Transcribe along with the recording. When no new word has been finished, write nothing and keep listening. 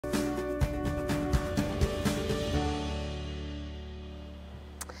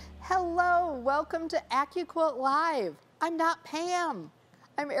Hello, welcome to AccuQuilt Live. I'm not Pam.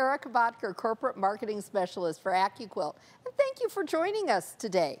 I'm Erica Bodker, Corporate Marketing Specialist for AccuQuilt, and thank you for joining us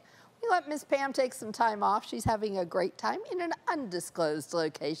today. We let Miss Pam take some time off. She's having a great time in an undisclosed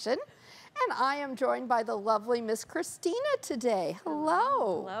location. And I am joined by the lovely Miss Christina today.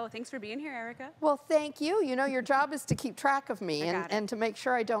 Hello. Hello, thanks for being here, Erica. Well, thank you. You know, your job is to keep track of me and to make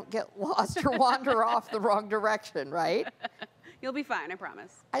sure I don't get lost or wander off the wrong direction, right? You'll be fine, I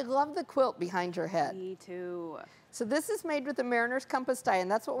promise. I love the quilt behind your head. Me too. So this is made with the Mariner's Compass die,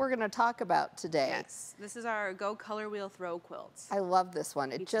 and that's what we're going to talk about today. Yes, this is our Go Color Wheel Throw quilt. I love this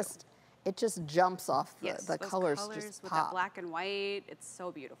one. It just jumps off the, yes, the those colors just with pop. that black and white. It's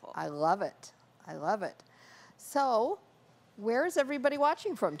so beautiful. I love it. I love it. So, where is everybody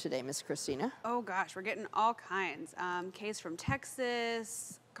watching from today, Miss Christina? Oh gosh, we're getting all kinds. Kay's from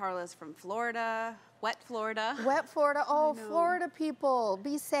Texas, Carla's from Florida, wet Florida. Wet Florida. Oh, Florida people,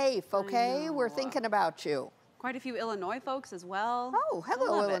 be safe, okay? We're thinking about you. Quite a few Illinois folks as well. Oh,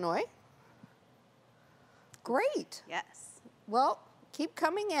 hello, Illinois. Great. Yes. Well, keep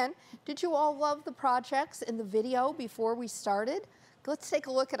coming in. Did you all love the projects in the video before we started? Let's take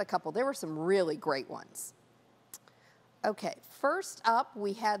a look at a couple. There were some really great ones. Okay, first up,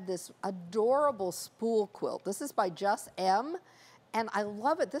 we had this adorable spool quilt. This is by Just M, and I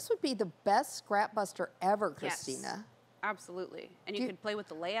love it. This would be the best scrap buster ever, Christina. Yes, absolutely. And you could play with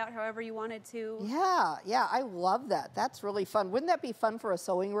the layout however you wanted to. Yeah, I love that. That's really fun. Wouldn't that be fun for a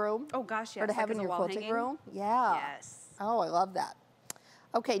sewing room? Oh gosh, yes. Or to have like in your quilting hanging room? Yeah. Yes. Oh, I love that.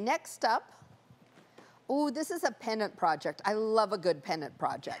 Okay, next up. Ooh, this is a pennant project. I love a good pennant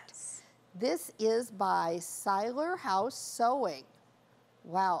project. Yes. This is by Seiler House Sewing.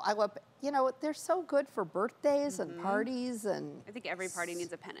 Wow, I love, you know, they're so good for birthdays and parties and... I think every party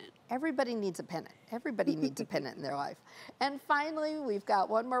needs a pennant. Everybody needs a pennant. Everybody needs a pennant in their life. And finally, we've got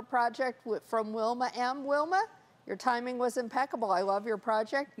one more project from Wilma M. Wilma, your timing was impeccable. I love your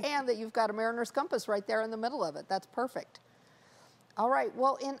project and that you've got a Mariner's Compass right there in the middle of it. That's perfect. All right,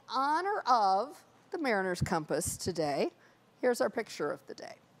 well, in honor of the Mariner's Compass today, here's our picture of the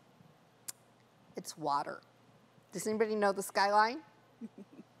day. It's water. Does anybody know the skyline?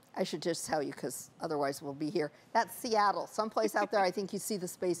 I should just tell you because otherwise we'll be here. That's Seattle. Someplace out there I think you see the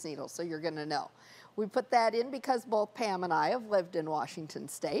Space Needle, so you're going to know. We put that in because both Pam and I have lived in Washington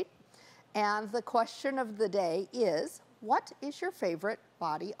State. And the question of the day is, what is your favorite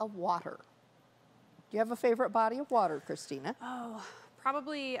body of water? Do you have a favorite body of water, Christina? Oh,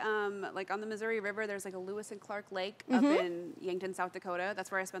 probably like on the Missouri River, there's like a Lewis and Clark Lake up in Yankton, South Dakota.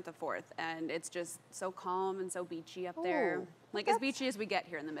 That's where I spent the 4th. And it's just so calm and so beachy up there. Like as beachy as we get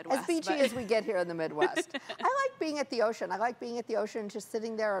here in the Midwest. As beachy as we get here in the Midwest. I like being at the ocean. I like being at the ocean, just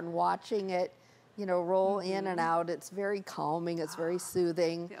sitting there and watching it, you know, roll in and out. It's very calming. It's very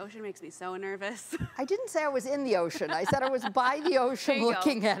soothing. The ocean makes me so nervous. I didn't say I was in the ocean. I said I was by the ocean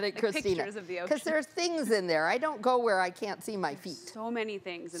looking at it, Christina. Pictures of the ocean. Because there's things in there. I don't go where I can't see my feet. So many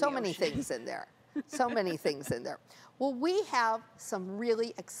things in so the many ocean. things in there. So many things in there. Well, we have some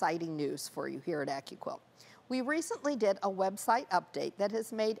really exciting news for you here at AccuQuilt. We recently did a website update that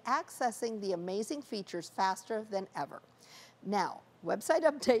has made accessing the amazing features faster than ever. Now, website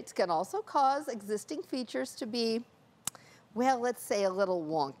updates can also cause existing features to be, well, let's say a little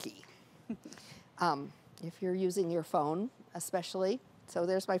wonky. If you're using your phone, especially. So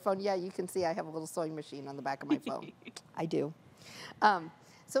there's my phone. Yeah, you can see I have a little sewing machine on the back of my phone. I do.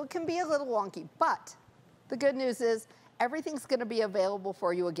 So it can be a little wonky, but the good news is everything's going to be available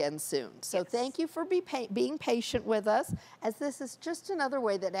for you again soon. So thank you for being patient with us, as this is just another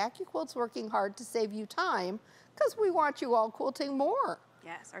way that AccuQuilt's working hard to save you time, because we want you all quilting more.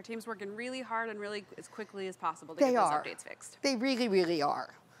 Yes, our team's working really hard and really as quickly as possible to get those updates fixed. They really, really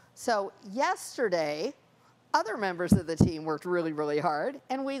are. So yesterday, other members of the team worked really, really hard,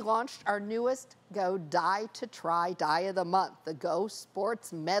 and we launched our newest Go Die to Try Die of the Month, the Go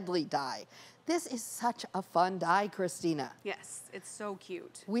Sports Medley Die. This is such a fun die, Christina. Yes, it's so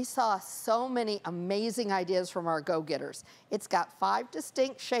cute. We saw so many amazing ideas from our go-getters. It's got 5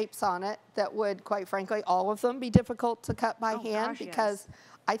 distinct shapes on it that would, quite frankly, all of them be difficult to cut by hand because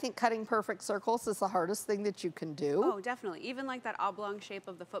I think cutting perfect circles is the hardest thing that you can do. Oh, definitely. Even like that oblong shape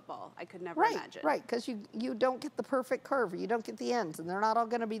of the football, I could never imagine. Right, because you don't get the perfect curve, you don't get the ends, and they're not all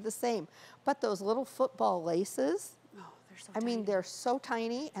going to be the same. But those little football laces, so I mean, they're so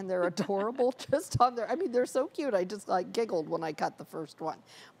tiny and they're adorable just on there. I mean, they're so cute. I just like giggled when I cut the first one.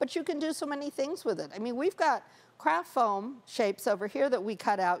 But you can do so many things with it. I mean, we've got craft foam shapes over here that we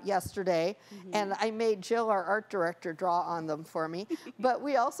cut out yesterday, and I made Jill, our art director, draw on them for me. But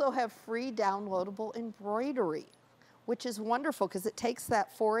we also have free downloadable embroidery. which is wonderful because it takes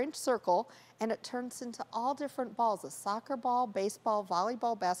that 4-inch circle and it turns into all different balls, a soccer ball, baseball,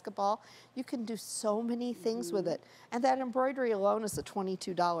 volleyball, basketball. You can do so many things with it. And that embroidery alone is a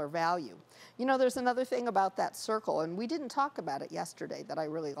 $22 value. You know, there's another thing about that circle, and we didn't talk about it yesterday that I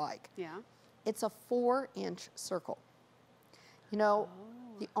really like. Yeah. It's a 4-inch circle. You know,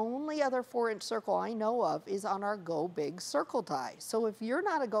 the only other 4-inch circle I know of is on our Go Big circle die. So if you're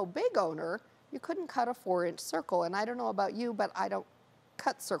not a Go Big owner, you couldn't cut a 4-inch circle. And I don't know about you, but I don't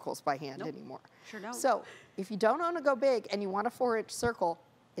cut circles by hand anymore. Sure don't. So if you don't own a Go Big and you want a 4-inch circle,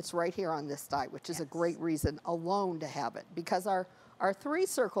 it's right here on this die, which is a great reason alone to have it, because our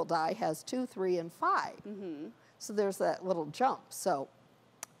 3-circle die has 2, 3, and 5. So there's that little jump. So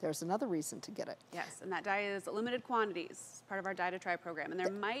there's another reason to get it. Yes, and that die is limited quantities, part of our Die to Try program. And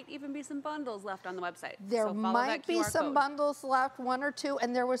there might even be some bundles left on the website. There so might be some bundles left, 1 or 2,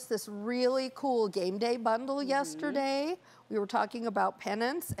 and there was this really cool game day bundle yesterday. We were talking about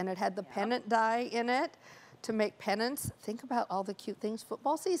pennants, and it had the pennant die in it to make pennants. Think about all the cute things.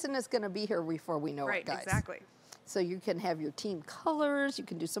 Football season is going to be here before we know it, guys. Right, exactly. So you can have your team colors. You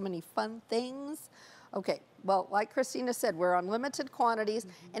can do so many fun things. Okay, well, like Christina said, we're on limited quantities,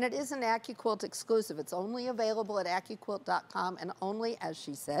 and it is an AccuQuilt exclusive. It's only available at AccuQuilt.com, and only, as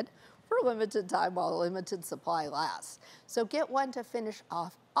she said, for a limited time while limited supply lasts. So get one to finish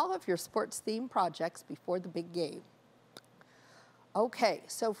off all of your sports-themed projects before the big game. Okay,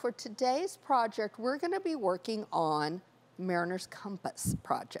 so for today's project, we're going to be working on Mariner's Compass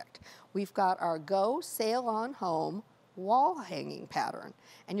project. We've got our Go Sail On Home wall hanging pattern,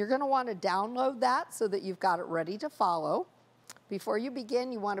 and you're going to want to download that so that you've got it ready to follow. Before you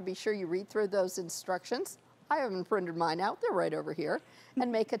begin, you want to be sure you read through those instructions. I haven't printed mine out, they're right over here,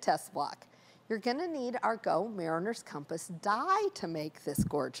 and make a test block. You're going to need our Go Mariner's Compass die to make this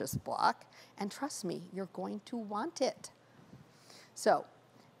gorgeous block, and trust me, you're going to want it. So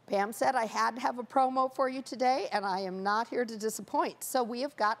Pam said I had to have a promo for you today, and I am not here to disappoint. So we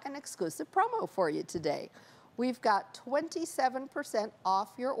have got an exclusive promo for you today. We've got 27%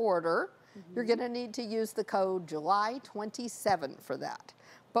 off your order. You're going to need to use the code July27 for that.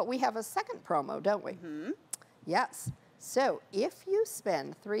 But we have a second promo, don't we? Yes. So if you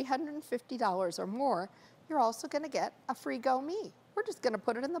spend $350 or more, you're also going to get a free Go Me. We're just going to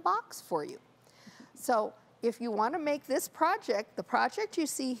put it in the box for you. So if you want to make this project, the project you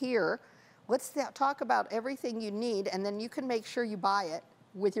see here, let's talk about everything you need, and then you can make sure you buy it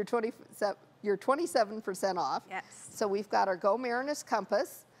with your 27% off. Yes. So we've got our Go Mariner's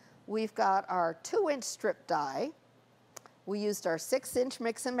Compass. We've got our 2-inch strip die. We used our 6-inch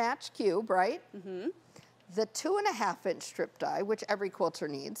mix and match cube, right? The 2.5-inch strip die, which every quilter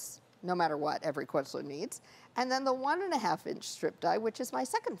needs, no matter what, every quilter needs. And then the 1.5-inch strip die, which is my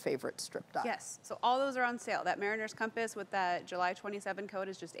second favorite strip die. Yes, so all those are on sale. That Mariner's Compass with that July 27 code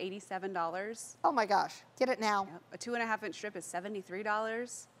is just $87. Oh my gosh, get it now. Yep. A 2.5-inch strip is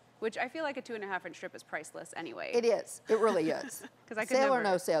 $73, which I feel like a 2.5-inch strip is priceless anyway. It is, it really is. Sale or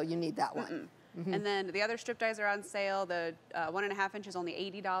no sale, you need that one. And then the other strip dies are on sale. The 1.5 inch is only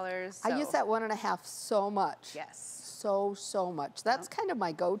 $80. So. I use that 1.5 so much. Yes. So much. That's kind of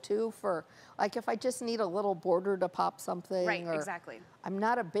my go-to for, like, if I just need a little border to pop something. Right, or exactly. I'm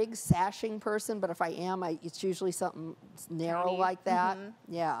not a big sashing person, but if I am, it's usually something narrow Tiny. like that.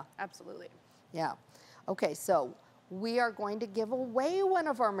 Yeah. Absolutely. Yeah. Okay, so we are going to give away one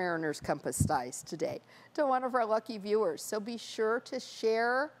of our Mariner's Compass dies today to one of our lucky viewers. So be sure to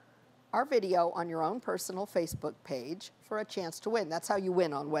share our video on your own personal Facebook page for a chance to win. That's how you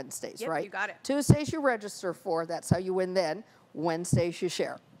win on Wednesdays, right? You got it. Tuesdays you register for, that's how you win then. Wednesdays you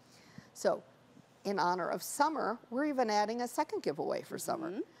share. So in honor of summer, we're even adding a second giveaway for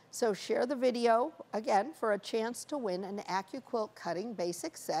summer. So share the video, again, for a chance to win an AccuQuilt cutting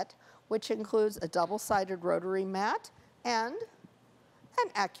basic set, which includes a double-sided rotary mat and an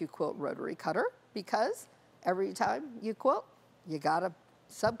AccuQuilt rotary cutter, because every time you quilt, you gotta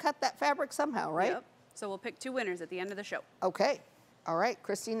subcut that fabric somehow, right? Yep. So we'll pick 2 winners at the end of the show. Okay. All right.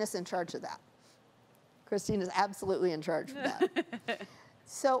 Christina's in charge of that. Christina's absolutely in charge of that.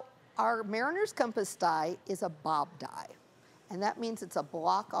 So our Mariner's Compass die is a bob die, and that means it's a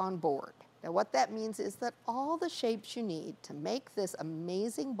block on board. Now what that means is that all the shapes you need to make this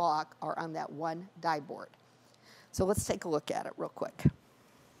amazing block are on that one die board. So let's take a look at it real quick.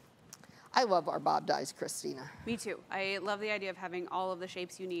 I love our bob dies, Christina. Me too. I love the idea of having all of the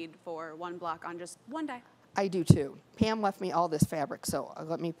shapes you need for one block on just one die. I do too. Pam left me all this fabric, so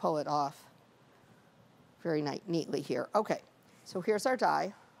let me pull it off very neatly here. Okay, so here's our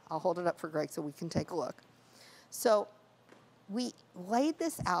die. I'll hold it up for Greg so we can take a look. So we laid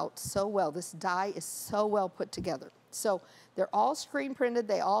this out so well. This die is so well put together. So they're all screen printed.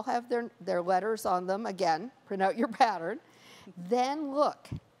 They all have their letters on them. Again, print out your pattern. Then look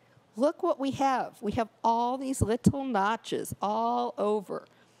what we have. We have all these little notches all over.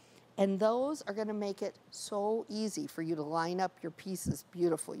 And those are going to make it so easy for you to line up your pieces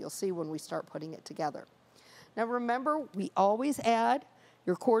beautiful. You'll see when we start putting it together. Now remember, we always add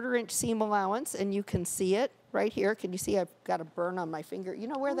your 1/4 inch seam allowance, and you can see it right here. Can you see I've got a burn on my finger? You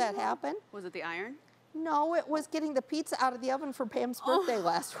know where that happened? Was it the iron? No, it was getting the pizza out of the oven for Pam's birthday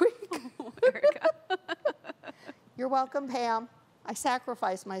last week. Oh, Erica. You're welcome, Pam. I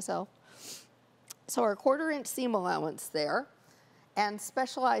sacrificed myself. So our 1/4 inch seam allowance there, and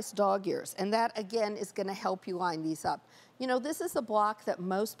specialized dog ears. And that, again, is going to help you line these up. You know, this is a block that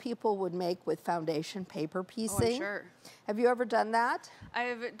most people would make with foundation paper piecing. Oh, I'm sure. Have you ever done that?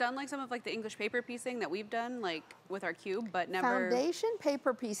 I've done like some of like the English paper piecing that we've done like with our cube, but never. Foundation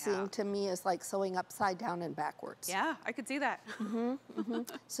paper piecing to me is like sewing upside down and backwards. Yeah, I could see that.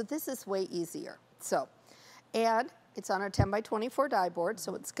 So this is way easier. So, and it's on a 10 by 24 die board,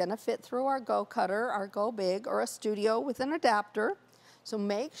 so it's going to fit through our Go Cutter, our Go Big, or a Studio with an adapter. So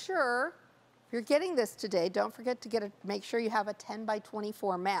make sure, if you're getting this today, don't forget to make sure you have a 10 by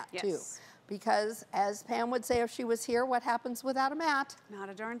 24 mat too. Because as Pam would say if she was here, what happens without a mat? Not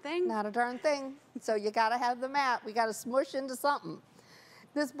a darn thing. Not a darn thing. So you got to have the mat. We got to smush into something.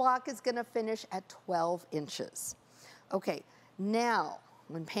 This block is going to finish at 12 inches. Okay, now,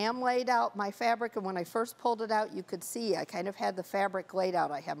 when Pam laid out my fabric, and when I first pulled it out, you could see I kind of had the fabric laid out.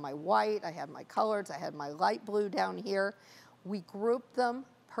 I had my white, I had my colors, I had my light blue down here. We grouped them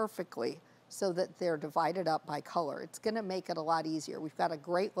perfectly so that they're divided up by color. It's going to make it a lot easier. We've got a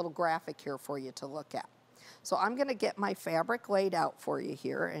great little graphic here for you to look at. So I'm going to get my fabric laid out for you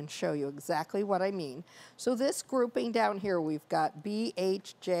here and show you exactly what I mean. So this grouping down here, we've got B,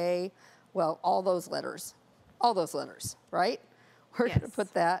 H, J, well, all those letters, right? We're going to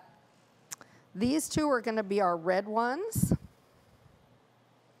put that. These two are going to be our red ones.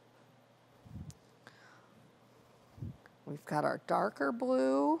 We've got our darker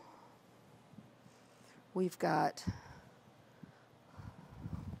blue. We've got...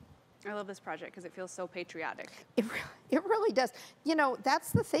 I love this project because it feels so patriotic. It really does. You know,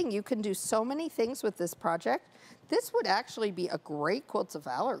 that's the thing. You can do so many things with this project. This would actually be a great Quilts of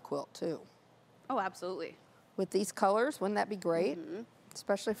Valor quilt, too. Oh, absolutely. With these colors, wouldn't that be great?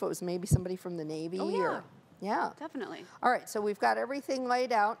 Especially if it was maybe somebody from the Navy. Oh, yeah. Or, yeah. Definitely. All right, so we've got everything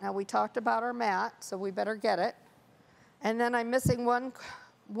laid out. Now, we talked about our mat, so we better get it. And then I'm missing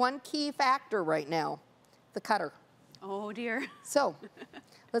one key factor right now, the cutter. Oh, dear. So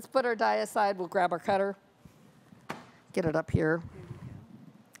let's put our die aside. We'll grab our cutter, get it up here.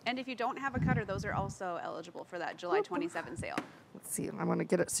 And if you don't have a cutter, those are also eligible for that July 27 sale. Let's see. I want to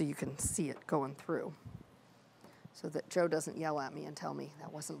get it so you can see it going through so that Joe doesn't yell at me and tell me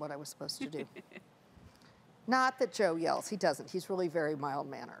that wasn't what I was supposed to do. Not that Joe yells. He doesn't. He's really very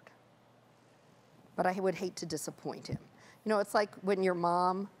mild-mannered. But I would hate to disappoint him. You know, it's like when your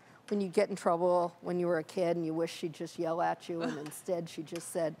mom, when you get in trouble when you were a kid and you wish she'd just yell at you, and instead she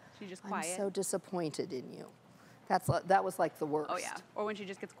just said, I'm so disappointed in you. That was like the worst. Oh, yeah. Or when she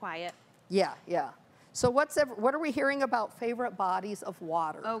just gets quiet. Yeah, yeah. So what are we hearing about favorite bodies of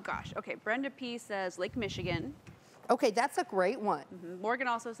water? Oh, gosh. Okay, Brenda P. says Lake Michigan. Okay, that's a great one. Morgan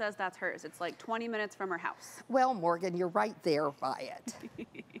also says that's hers. It's like 20 minutes from her house. Well, Morgan, you're right there by it.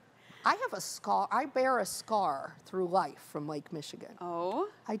 I have a scar. I bear a scar through life from Lake Michigan. Oh?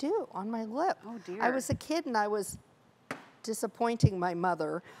 I do, on my lip. Oh, dear. I was a kid and I was disappointing my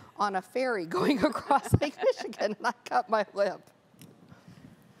mother on a ferry going across Lake Michigan, and I cut my lip.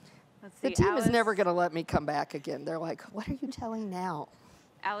 Let's see. The team is never going to let me come back again. They're like, what are you telling now?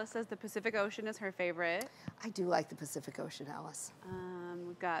 Alice says the Pacific Ocean is her favorite. I do like the Pacific Ocean, Alice.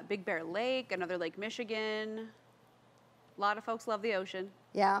 We've got Big Bear Lake, another Lake Michigan. A lot of folks love the ocean.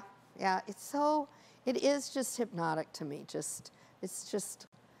 Yeah, yeah. It is just hypnotic to me. Just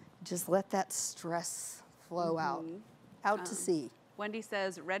let that stress flow out to sea. Wendy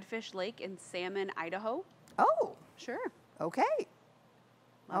says Redfish Lake in Salmon, Idaho. Oh. Sure. Okay.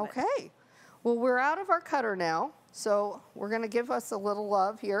 Love okay. it. Well, we're out of our cutter now, so we're going to give us a little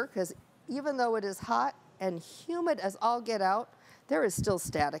love here, because even though it is hot and humid as all get out, there is still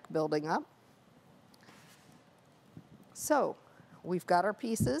static building up. So we've got our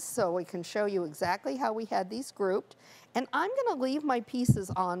pieces, so we can show you exactly how we had these grouped. And I'm going to leave my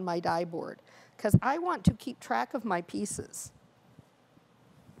pieces on my die board, because I want to keep track of my pieces.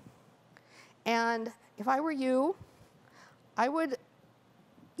 And if I were you, I would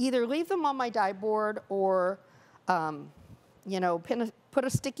either leave them on my die board or, put a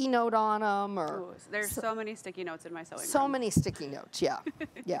sticky note on them, or Ooh, there's so many sticky notes in my sewing room. so many sticky notes, yeah,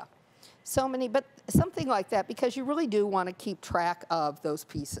 yeah. So many, but something like that, because you really do want to keep track of those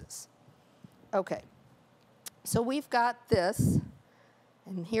pieces. Okay, so we've got this,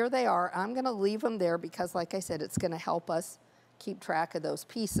 and here they are. I'm going to leave them there because, like I said, it's going to help us keep track of those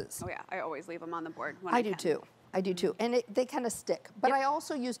pieces. Oh yeah, I always leave them on the board when I do too. I do too, and they kind of stick. But Yep. I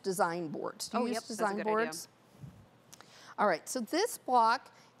also use design boards. Do you use that's a design good boards? All right, so this block,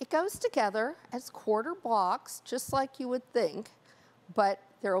 it goes together as quarter blocks, just like you would think, but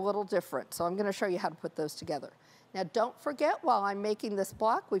they're a little different. So I'm going to show you how to put those together. Now, don't forget, while I'm making this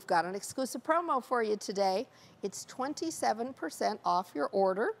block, we've got an exclusive promo for you today. It's 27% off your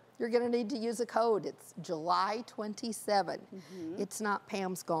order. You're going to need to use a code. It's July 27. It's not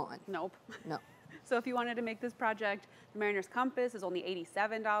Pam's gone. Nope. No. So if you wanted to make this project, the Mariner's Compass is only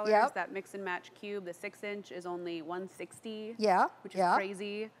 $87. Yep. That mix and match cube, the 6-inch, is only $160. Yeah, Which is yeah.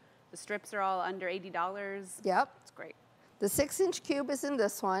 crazy. The strips are all under $80. Yep. It's great. The 6-inch cube is in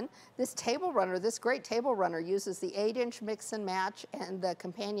this one. This table runner, this great table runner, uses the 8-inch mix and match and the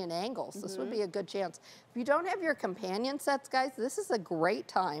companion angles. This would be a good chance. If you don't have your companion sets, guys, this is a great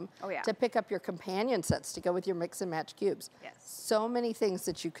time to pick up your companion sets to go with your mix and match cubes. Yes. So many things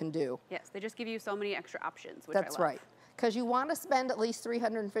that you can do. Yes, they just give you so many extra options, which I That's love. right. Because you want to spend at least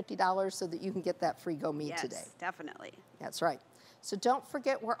 $350 so that you can get that free Go Me today. Yes, definitely. That's right. So don't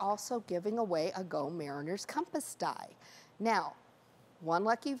forget, we're also giving away a Go Mariners Compass die. Now, one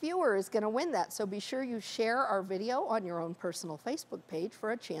lucky viewer is going to win that, so be sure you share our video on your own personal Facebook page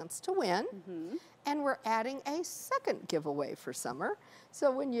for a chance to win. And we're adding a second giveaway for summer. So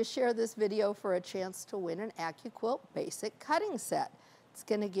when you share this video for a chance to win an AccuQuilt Basic Cutting Set, it's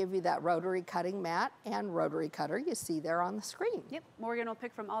going to give you that rotary cutting mat and rotary cutter you see there on the screen. Yep, Morgan will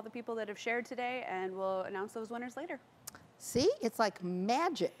pick from all the people that have shared today, and we'll announce those winners later. See, it's like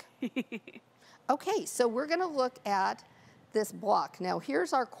magic. Okay, so we're going to look at this block. Now,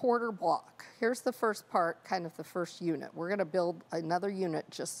 here's our quarter block. Here's the first part, kind of the first unit. We're going to build another unit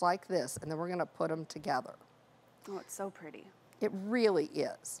just like this, and then we're going to put them together. Oh, it's so pretty. It really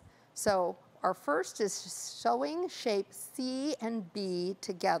is. So our first is sewing shape C and B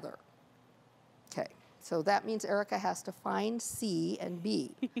together. Okay, so that means Erica has to find C and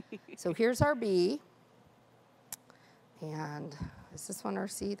B. So here's our B. And is this one our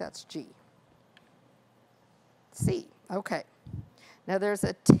C? That's G. C, okay. Now there's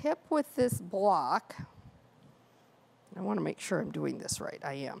a tip with this block. I want to make sure I'm doing this right.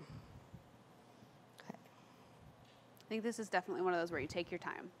 I am. Okay. I think this is definitely one of those where you take your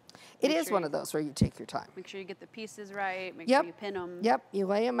time. It is one of those where you take your time. Make sure you get the pieces right. Make Yep. sure you pin them. Yep, you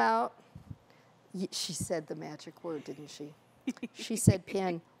lay them out. She said the magic word, didn't she? She said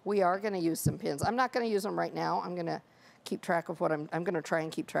pin. We are going to use some pins. I'm not going to use them right now. I'm going to keep track of what I'm going to try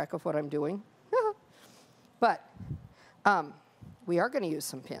and keep track of what I'm doing. But we are going to use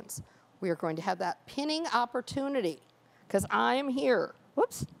some pins. We are going to have that pinning opportunity because I'm here.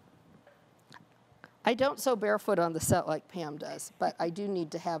 Whoops. I don't sew barefoot on the set like Pam does, but I do need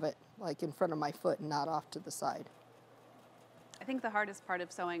to have it like in front of my foot and not off to the side. I think the hardest part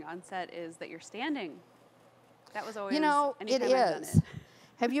of sewing on set is that you're standing. That was always, You know, it anytime I've done is. it.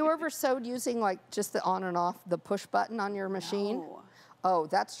 Have you ever sewed using like just the on and off, the push button on your machine? No. Oh,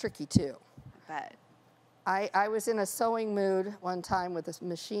 that's tricky too. I bet. I was in a sewing mood one time with this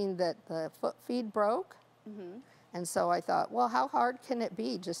machine that the foot feed broke. And so I thought, well, how hard can it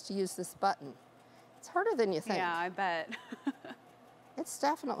be just to use this button? It's harder than you think. Yeah, I bet. It's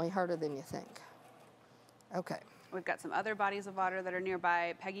definitely harder than you think. Okay. We've got some other bodies of water that are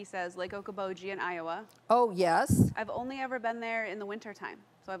nearby. Peggy says Lake Okoboji in Iowa. Oh, yes. I've only ever been there in the wintertime,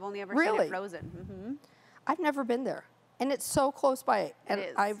 so I've only ever seen Really? it frozen. I've never been there. And it's so close by. And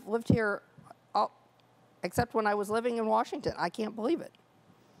is. I've lived here, except when I was living in Washington. I can't believe it.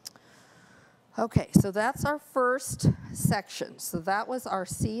 Okay, so that's our first section. So that was our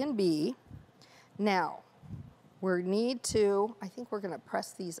C and B. Now, we need to, I think we're going to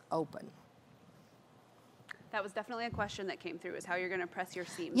press these open. That was definitely a question that came through, is how you're going to press your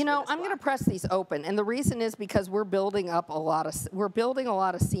seams. You know, for this I'm going to block. press these open, and the reason is because we're building up a lot of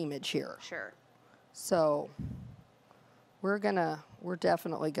seamage here. Sure. So we're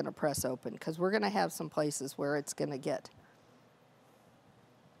definitely going to press open because we're going to have some places where it's going to get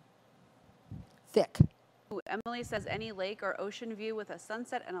thick. Ooh, Emily says any lake or ocean view with a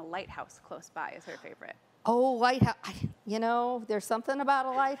sunset and a lighthouse close by is her favorite. Oh, lighthouse. You know, there's something about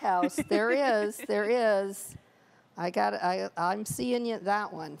a lighthouse. There is. There is. I'm seeing you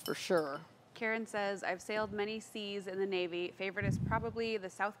that one for sure. Karen says, I've sailed many seas in the Navy. Favorite is probably the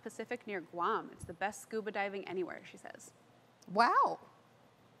South Pacific near Guam. It's the best scuba diving anywhere, she says. Wow.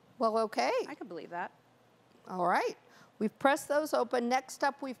 Well, okay. I could believe that. All right. We've pressed those open. Next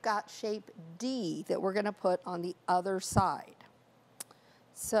up, we've got shape D that we're going to put on the other side.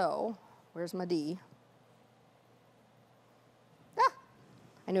 So, where's my D? Ah,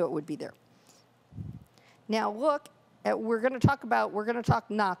 I knew it would be there. Now look at, we're going to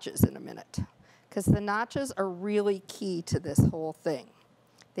talk notches in a minute, because the notches are really key to this whole thing.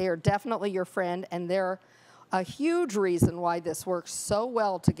 They are definitely your friend, and they're a huge reason why this works so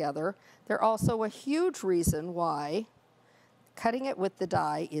well together. They're also a huge reason why cutting it with the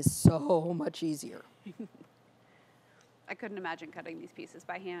die is so much easier. I couldn't imagine cutting these pieces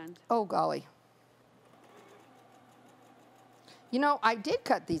by hand. Oh, golly. You know, I did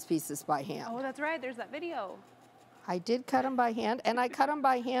cut these pieces by hand. Oh, that's right. There's that video. I did cut them by hand, and I cut them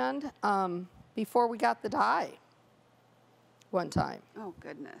by hand before we got the die one time. Oh,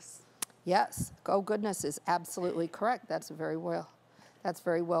 goodness. Yes. Oh, goodness is absolutely correct. That's very well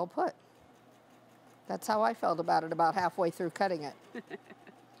put. That's how I felt about it about halfway through cutting it.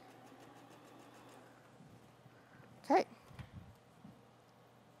 Okay.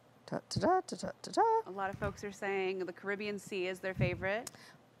 Ta-ta-da-ta-ta-ta-ta. A lot of folks are saying the Caribbean Sea is their favorite.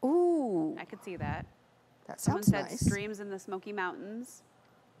 Ooh, I could see that. that Someone sounds said nice. streams in the Smoky Mountains.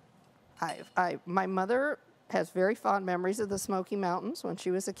 My mother has very fond memories of the Smoky Mountains when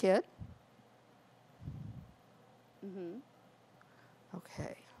she was a kid.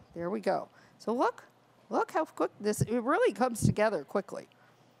 Okay, there we go. So look how quick it really comes together quickly.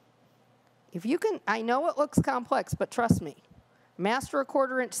 If you can, I know it looks complex, but trust me, master a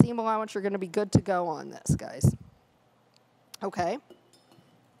 1/4 inch seam allowance, you're going to be good to go on this, guys. Okay.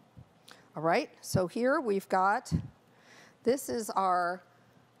 All right, so here we've got, this is our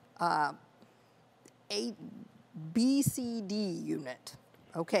BCD unit.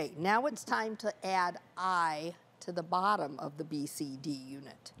 Okay, now it's time to add I to the bottom of the BCD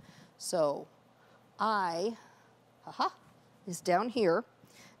unit. So I, is down here.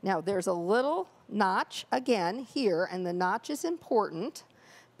 Now there's a little notch again here, and the notch is important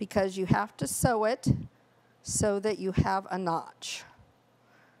because you have to sew it so that you have a notch.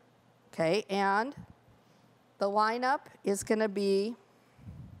 Okay, and the lineup is going to be,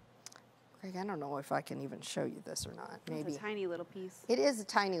 Greg, I don't know if I can even show you this or not. Maybe. It's a tiny little piece. It is a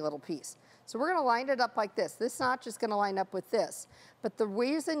tiny little piece. So we're going to line it up like this. This notch is going to line up with this. But the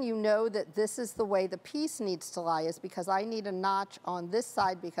reason you know that this is the way the piece needs to lie is because I need a notch on this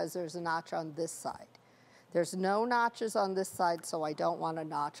side because there's a notch on this side. There's no notches on this side, so I don't want a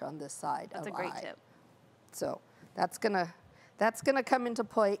notch on this side. That's a great tip. So that's gonna come into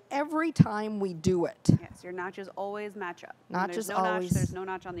play every time we do it. Yes, your notches always match up. Notches there's no always. Notch, there's no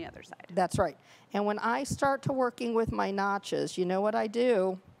notch on the other side. That's right. And when I start to working with my notches, you know what I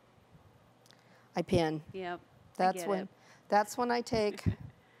do? I pin. Yep. That's when I take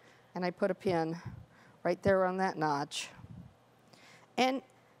and I put a pin right there on that notch. And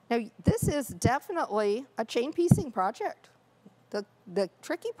now this is definitely a chain piecing project. The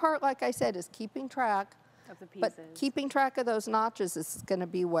tricky part, like I said, is keeping track. Of the pieces. But keeping track of those notches is going to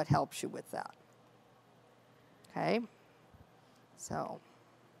be what helps you with that. Okay? So.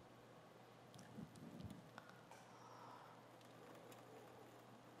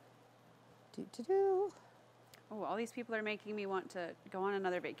 Oh, all these people are making me want to go on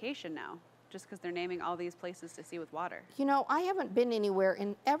another vacation now, just because they're naming all these places to see with water. You know, I haven't been anywhere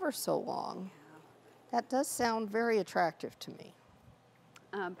in ever so long. That does sound very attractive to me.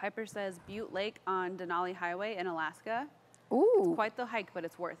 Piper says Butte Lake on Denali Highway in Alaska. Ooh. It's quite the hike, but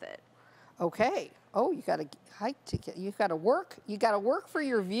it's worth it. Okay. Oh, you got to hike to get. You got to work. You got to work for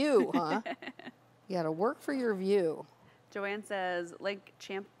your view, huh? You got to work for your view. Joanne says Lake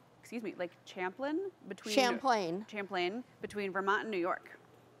Champlain between Vermont and New York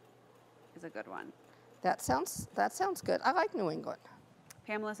is a good one. That sounds good. I like New England.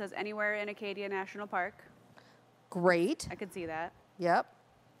 Pamela says anywhere in Acadia National Park. Great. I could see that. Yep.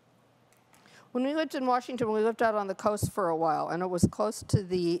 When we lived in Washington, we lived out on the coast for a while, and it was close to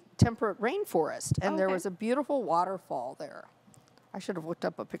the temperate rainforest, and there was a beautiful waterfall there. I should have looked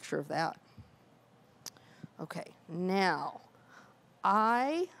up a picture of that. Okay, now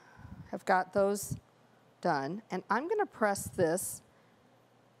I have got those done, and I'm going to press this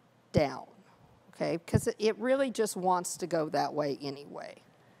down, okay, because it really just wants to go that way anyway.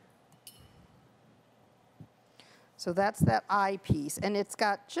 So that's that eye piece, and it's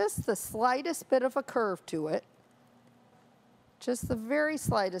got just the slightest bit of a curve to it, just the very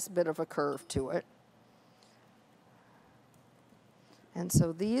slightest bit of a curve to it. And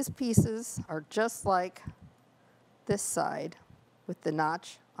so these pieces are just like this side with the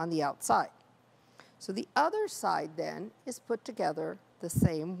notch on the outside. So the other side then is put together the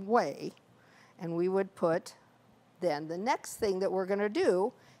same way. And we would put, then the next thing that we're going to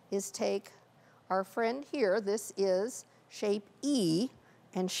do is take our friend here. This is shape E,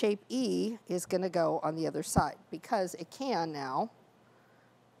 and shape E is going to go on the other side because it can now,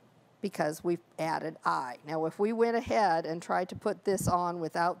 because we've added I. Now, if we went ahead and tried to put this on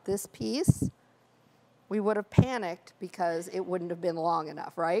without this piece, we would have panicked because it wouldn't have been long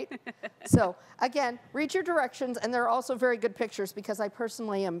enough, right? So again, read your directions, and they're also very good pictures because I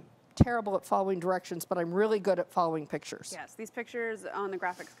personally am terrible at following directions, but I'm really good at following pictures. Yes, these pictures on the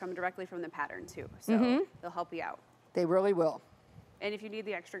graphics come directly from the pattern too, so they'll help you out. They really will. And if you need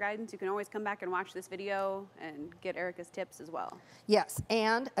the extra guidance, you can always come back and watch this video and get Erica's tips as well. Yes,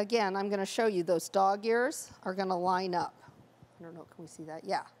 and again, I'm going to show you those dog ears are going to line up. I don't know, can we see that?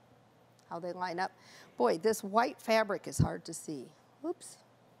 Yeah, how they line up. Boy, this white fabric is hard to see. Oops.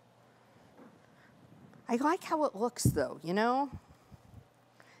 I like how it looks though, you know?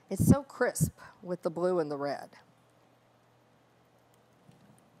 It's so crisp with the blue and the red.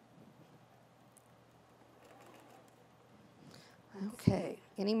 Okay,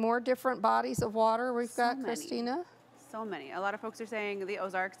 any more different bodies of water we've got, many. Christina? So many. A lot of folks are saying the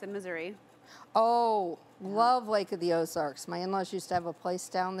Ozarks in Missouri. Oh, love Lake of the Ozarks. My in-laws used to have a place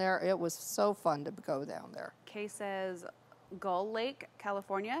down there. It was so fun to go down there. Kay says Gull Lake,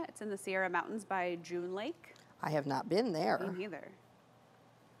 California. It's in the Sierra Mountains by June Lake. I have not been there. Me neither.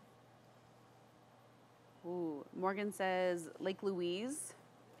 Ooh, Morgan says Lake Louise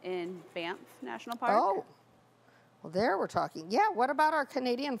in Banff National Park. Oh, well, there we're talking. Yeah, what about our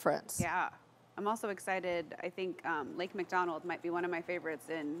Canadian friends? Yeah. I'm also excited. I think Lake McDonald might be one of my favorites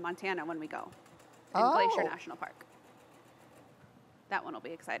in Montana when we go, in Glacier National Park. That one will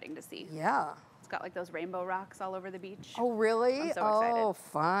be exciting to see. Yeah. It's got like those rainbow rocks all over the beach. Oh, really? I'm so excited. Oh,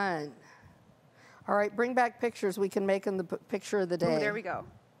 fun. All right, bring back pictures. We can make them the picture of the day. Ooh, there we go.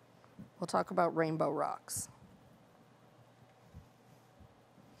 We'll talk about rainbow rocks.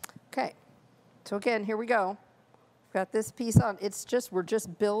 Okay, so again, here we go. We've got this piece on. It's just, we're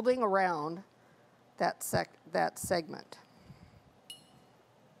just building around that segment.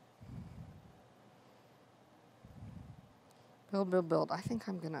 Build, build, build. I think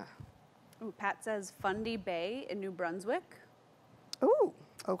I'm gonna. Ooh, Pat says Fundy Bay in New Brunswick. Ooh,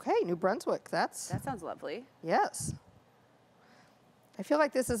 okay, New Brunswick. That sounds lovely. Yes. I feel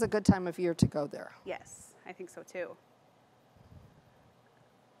like this is a good time of year to go there. Yes, I think so too.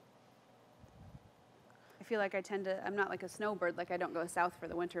 I feel like I'm not like a snowbird, like I don't go south for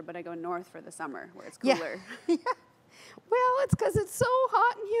the winter, but I go north for the summer where it's cooler. Yeah. Well, it's because it's so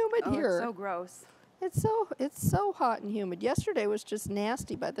hot and humid here. It's so gross. It's so hot and humid. Yesterday was just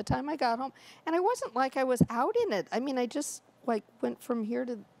nasty by the time I got home. And I wasn't like I was out in it. I mean, I just like went from here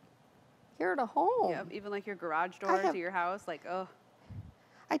to home. Yep, even like your garage door to your house, like, oh.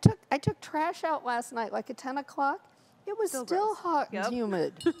 I took trash out last night, like at 10 o'clock. It was still hot and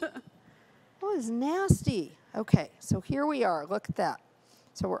humid. It was nasty. Okay, so here we are. Look at that.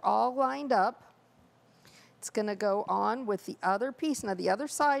 So we're all lined up. It's going to go on with the other piece. Now, the other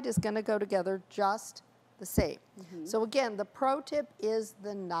side is going to go together just the same. So again, the pro tip is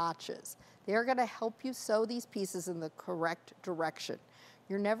the notches. They're going to help you sew these pieces in the correct direction.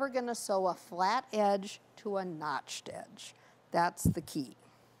 You're never going to sew a flat edge to a notched edge. That's the key.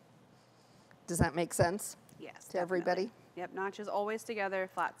 Does that make sense? Yes, to everybody? Yep, notches always together,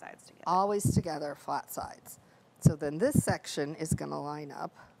 flat sides together. Always together, flat sides. So then this section is going to line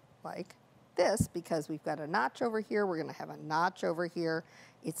up like this because we've got a notch over here. We're going to have a notch over here.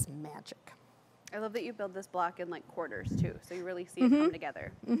 It's magic. I love that you build this block in like quarters too, so you really see it come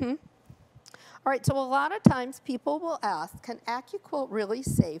together. All right, so a lot of times people will ask, can AccuQuilt really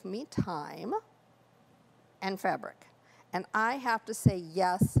save me time and fabric? And I have to say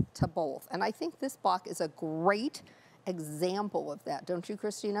yes to both. And I think this block is a great example of that. Don't you,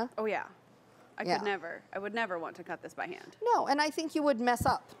 Christina? Oh, yeah. I would never want to cut this by hand. No, and I think you would mess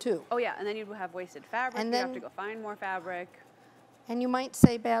up too. Oh, yeah, and then you'd have wasted fabric. And you'd have to go find more fabric. And you might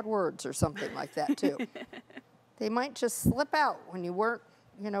say bad words or something like that too. They might just slip out when you weren't,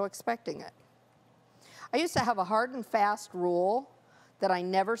 expecting it. I used to have a hard and fast rule that I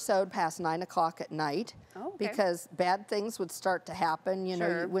never sewed past 9 o'clock at night because bad things would start to happen,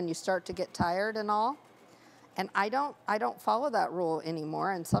 when you start to get tired and all. And I don't follow that rule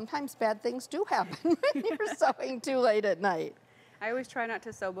anymore, and sometimes bad things do happen when you're sewing too late at night. I always try not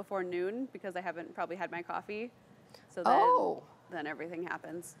to sew before noon because I haven't probably had my coffee. So then everything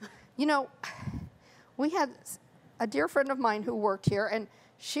happens. We had a dear friend of mine who worked here, and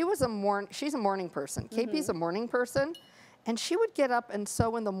she's a morning person. KP's a morning person, And she would get up and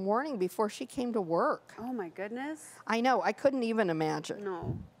sew in the morning before she came to work. Oh my goodness. I know, I couldn't even imagine.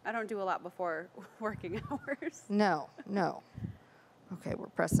 No, I don't do a lot before working hours. No, no. Okay, we're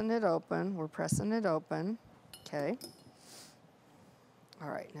pressing it open. We're pressing it open. Okay. All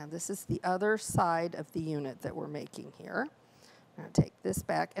right, now this is the other side of the unit that we're making here. I'm going to take this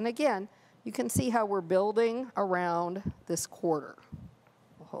back. And again, you can see how we're building around this quarter.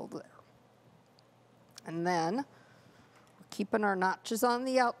 We'll hold there. And then we're keeping our notches on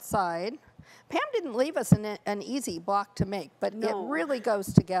the outside. Pam didn't leave us an easy block to make, but No. it really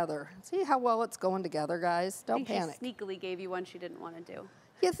goes together. See how well it's going together, guys? Don't I think panic. she sneakily gave you one she didn't want to do.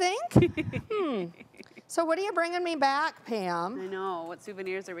 You think? So what are you bringing me back, Pam? I know. What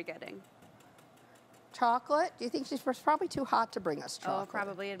souvenirs are we getting? Chocolate? Do you think she's probably too hot to bring us chocolate? Oh,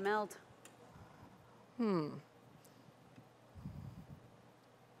 probably it'd melt.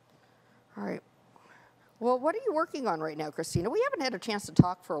 All right. Well, what are you working on right now, Christina? We haven't had a chance to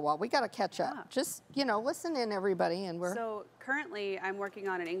talk for a while. We got to catch up. Yeah. Just, you know, listen in, everybody, and we're... So currently I'm working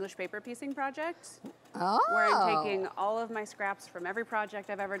on an English paper piecing project Oh. where I'm taking all of my scraps from every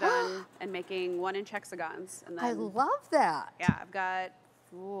project I've ever done and making 1-inch hexagons. And then, I love that. yeah, I've got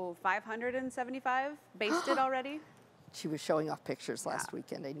 575 basted already. She was showing off pictures last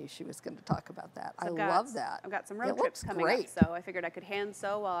weekend. I knew she was going to talk about that. So I I've got- love that. I've got some It road trips looks coming great. up, so I figured I could hand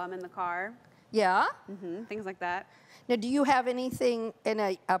sew while I'm in the car. Yeah? Things like that. Now, do you have anything in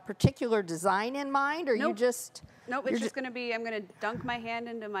a particular design in mind, or you Nope. just... Nope, you're it's just going to be, I'm going to dunk my hand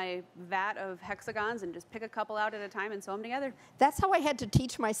into my vat of hexagons and just pick a couple out at a time and sew them together. That's how I had to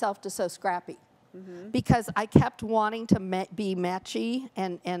teach myself to sew scrappy, because I kept wanting to be matchy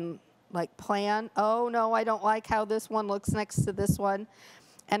and like plan. Oh no, I don't like how this one looks next to this one.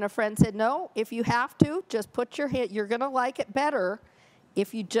 And a friend said, no, if you have to, just put your hand. You're going to like it better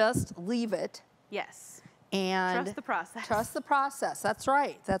if you just leave it. Yes. And Trust the process. Trust the process. That's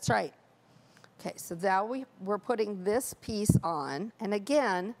right. That's right. Okay, so now we're putting this piece on, and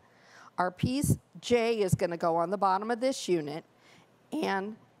again, our piece J is going to go on the bottom of this unit,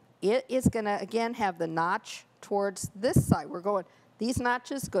 and it is going to, again, have the notch towards this side. We're going, these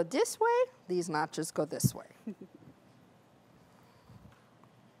notches go this way, these notches go this way.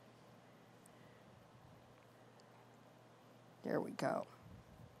 There we go.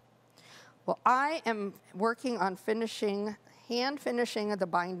 Well, I am working on hand finishing the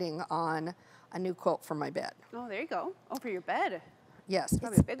binding on a new quilt for my bed. Oh, there you go. Oh, for your bed. Yes,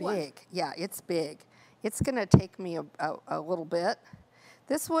 Probably it's a big one. Yeah, it's big. It's going to take me a little bit.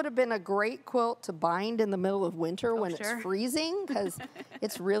 This would have been a great quilt to bind in the middle of winter when sure. it's freezing, because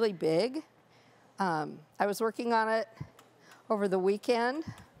it's really big. I was working on it over the weekend,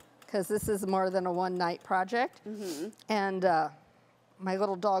 because this is more than a one-night project. And my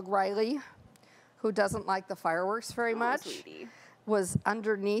little dog, Riley, who doesn't like the fireworks very much, Sweetie. was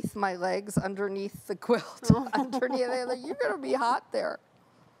underneath my legs, underneath the quilt, underneath. They're like, you're going to be hot there.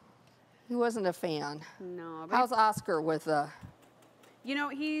 He wasn't a fan. No. But How's Oscar with you know,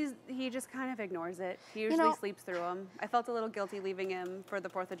 he just kind of ignores it. He usually sleeps through them. I felt a little guilty leaving him for the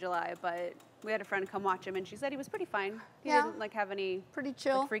 4th of July, but we had a friend come watch him, and she said he was pretty fine. He Yeah. didn't like have any pretty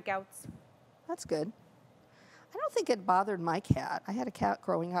chill? like, freakouts. That's good. I don't think it bothered my cat. I had a cat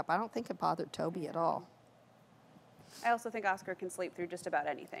growing up. I don't think it bothered Toby at all. I also think Oscar can sleep through just about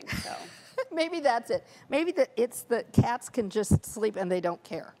anything. So Maybe that's it. Maybe it's that cats can just sleep and they don't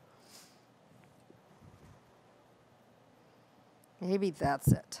care. Maybe that's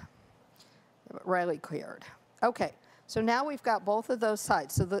it. Yeah, but Riley cared. Okay, so now we've got both of those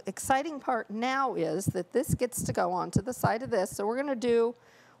sides. So the exciting part now is that this gets to go onto the side of this. So we're going to do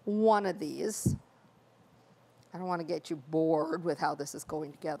one of these. I don't want to get you bored with how this is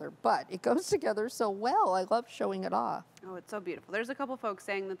going together, but it goes together so well. I love showing it off. oh, it's so beautiful. There's a couple folks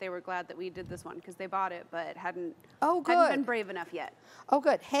saying that they were glad that we did this one because they bought it, but hadn't Oh, hadn't good. been brave enough yet. Oh,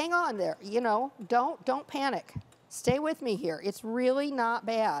 good. Hang on there. You know, don't panic. Stay with me here. It's really not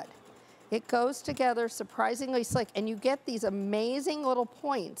bad. It goes together surprisingly slick, and you get these amazing little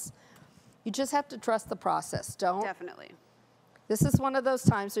points. You just have to trust the process. Definitely. This is one of those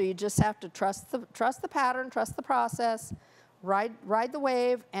times where you just have to trust the pattern, trust the process, ride the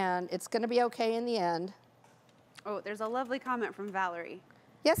wave, and it's going to be okay in the end. Oh, there's a lovely comment from Valerie.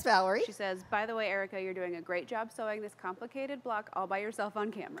 Yes, Valerie? She says, by the way, Erica, you're doing a great job sewing this complicated block all by yourself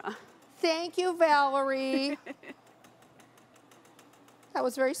on camera. Thank you, Valerie. That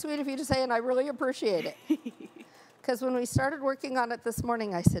was very sweet of you to say, and I really appreciate it. Because when we started working on it this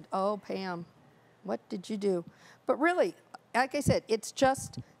morning, I said, oh, Pam, what did you do? But really, like I said, it's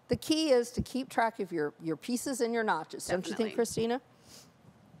just, the key is to keep track of your pieces and your notches. Don't you think, Definitely. Christina?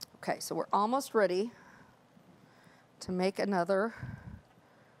 Okay, so we're almost ready to make another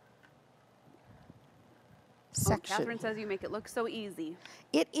section. Oh, Catherine says you make it look so easy.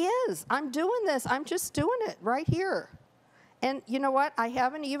 It is. I'm doing this. I'm just doing it right here. And you know what? I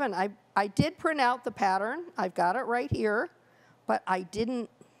haven't even, I did print out the pattern. I've got it right here, but I didn't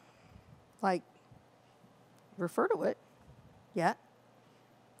like refer to it yet.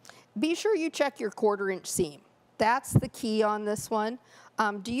 Be sure you check your 1/4" seam. That's the key on this one.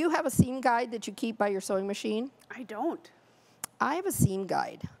 Do you have a seam guide that you keep by your sewing machine? I don't. I have a seam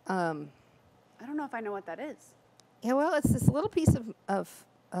guide. I don't know if I know what that is. Yeah, well, it's this little piece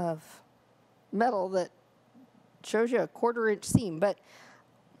of metal that shows you a 1/4" seam, but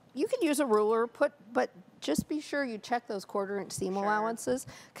you can use a ruler, but just be sure you check those 1/4" seam allowances,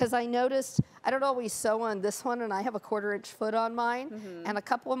 because I noticed I don't always sew on this one, and I have a 1/4" foot on mine, and a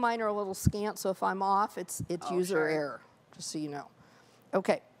couple of mine are a little scant, so if I'm off, it's user error, just so you know.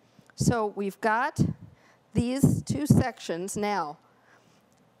 Okay, so we've got these 2 sections now.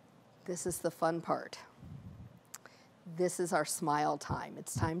 This is the fun part. This is our smile time.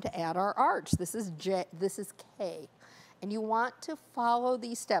 It's time to add our arch. This is K. And you want to follow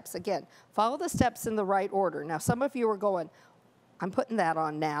these steps. Again, follow the steps in the right order. Now, some of you are going, I'm putting that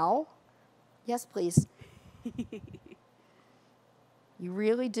on now. Yes, please. You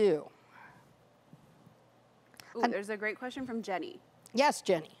really do. Ooh, there's a great question from Jenny. Yes,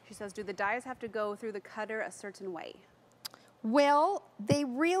 Jenny. She says, do the dies have to go through the cutter a certain way? Well, they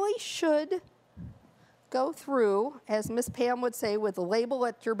really should go through, as Miss Pam would say, with a label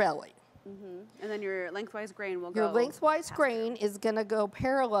at your belly. And then your lengthwise grain will go. Your lengthwise grain is going to go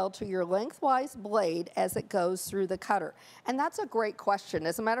parallel to your lengthwise blade as it goes through the cutter. And that's a great question.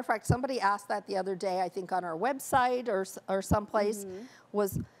 As a matter of fact, somebody asked that the other day, I think on our website or someplace,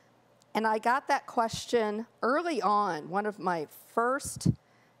 and I got that question early on. One of my first,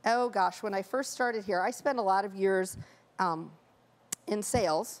 when I first started here, I spent a lot of years in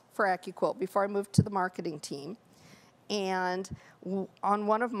sales for AccuQuilt before I moved to the marketing team. And on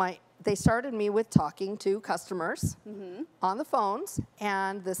one of my, they started me with talking to customers on the phones,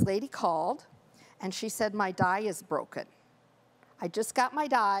 and this lady called, and she said, my die is broken. I just got my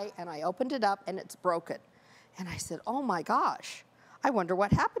die, and I opened it up, and it's broken. And I said, oh my gosh, I wonder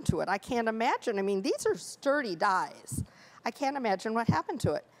what happened to it. I can't imagine. I mean, these are sturdy dies. I can't imagine what happened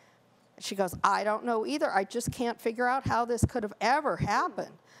to it. She goes, I don't know either. I just can't figure out how this could have ever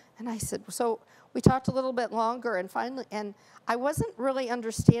happened. And I said, so we talked a little bit longer, and finally, and I wasn't really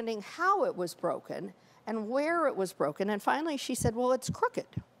understanding how it was broken and where it was broken. And finally she said, well, it's crooked.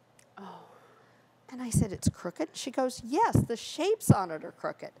 Oh. And I said, it's crooked? She goes, yes, the shapes on it are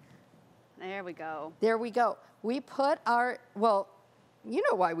crooked. There we go. There we go. We put our, well, you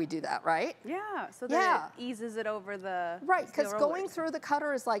know why we do that, right? Yeah, so that it eases it over the right, because going through the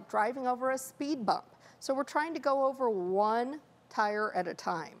cutter is like driving over a speed bump. So we're trying to go over one tire at a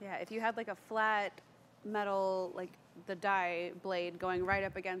time. Yeah, if you had like a flat metal, like the die blade going right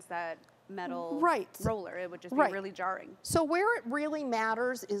up against that metal roller, it would just be really jarring. So where it really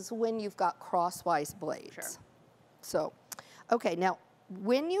matters is when you've got crosswise blades. Sure. So, okay, now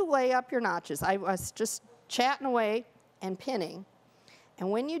when you lay up your notches, I was just chatting away and pinning, and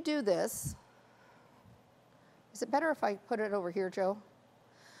when you do this, is it better if I put it over here, Joe?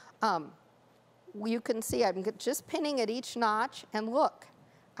 You can see I'm just pinning at each notch, and look,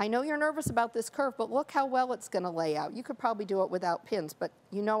 I know you're nervous about this curve, but look how well it's going to lay out. You could probably do it without pins, but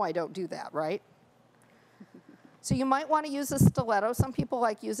you know I don't do that, right? So you might want to use a stiletto. Some people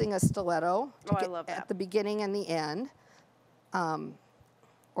like using a stiletto to get at the beginning and the end,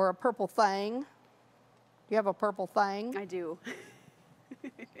 or a purple thang. Do you have a purple thang? I do.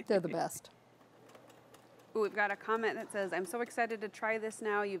 They're the best. Ooh, we've got a comment that says, I'm so excited to try this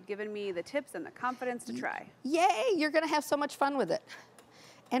now. You've given me the tips and the confidence to try. Yay, you're going to have so much fun with it.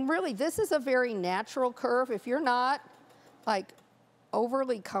 And really, this is a very natural curve. If you're not like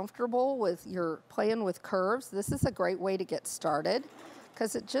overly comfortable with your playing with curves, this is a great way to get started,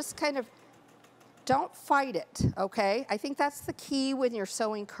 because it just kind of, don't fight it, okay? I think that's the key when you're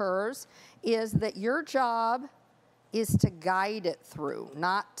sewing curves, is that your job is to guide it through,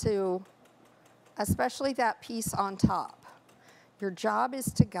 not to, especially that piece on top. Your job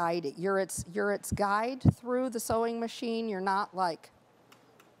is to guide it. You're its guide through the sewing machine. You're not like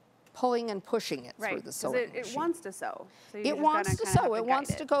pulling and pushing it through the sewing machine. It wants to sew. So it wants to sew. It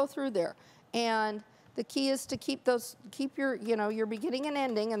wants to go through there. And the key is to keep your, your beginning and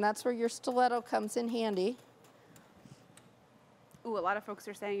ending, and that's where your stiletto comes in handy. Ooh, a lot of folks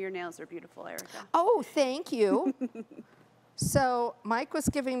are saying your nails are beautiful, Erica. Oh, thank you. So Mike was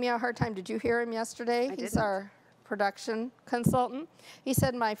giving me a hard time. Did you hear him yesterday? He's our production consultant. He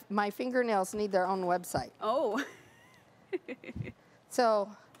said my fingernails need their own website. Oh. So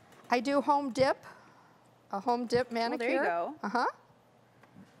I do a home dip manicure. Oh, there you go. Uh-huh.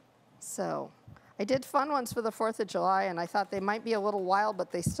 So I did fun ones for the 4th of July, and I thought they might be a little wild,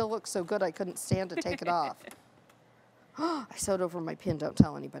 but they still look so good I couldn't stand to take it off. I sewed over my pin. Don't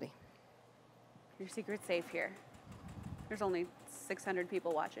tell anybody. Your secret's safe here. There's only 600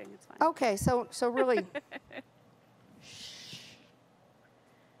 people watching. It's fine. Okay, so really.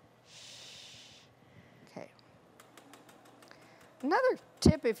 Okay. Another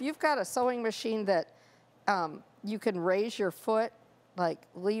tip, if you've got a sewing machine that you can raise your foot, like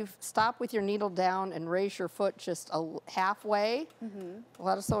stop with your needle down and raise your foot just halfway. A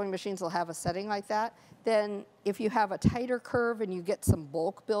lot of sewing machines will have a setting like that. Then if you have a tighter curve and you get some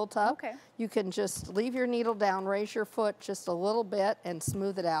bulk built up, you can just leave your needle down, raise your foot just a little bit and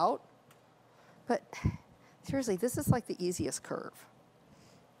smooth it out. But seriously, this is like the easiest curve.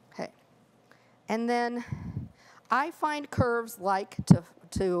 Okay. And then I find curves like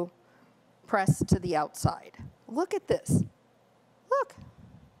to press to the outside. Look at this. Look.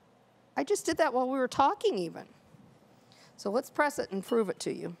 I just did that while we were talking even. So let's press it and prove it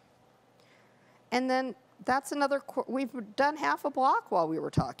to you. And then that's another, we've done half a block while we were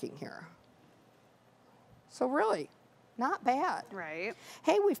talking here. So really, not bad. Right.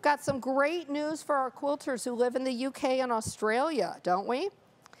 Hey, we've got some great news for our quilters who live in the UK and Australia, don't we?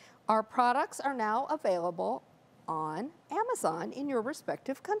 Our products are now available on Amazon in your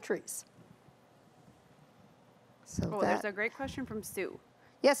respective countries. So there's a great question from Sue.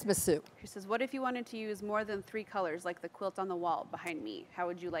 Yes, Miss Sue. She says, what if you wanted to use more than 3 colors like the quilt on the wall behind me? How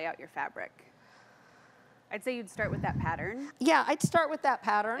would you lay out your fabric? I'd say you'd start with that pattern. Yeah, I'd start with that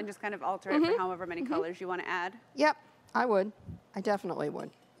pattern. And just kind of alter it for however many colors you want to add. Yep, I would. I definitely would.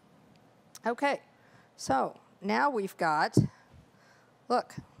 Okay, so now we've got,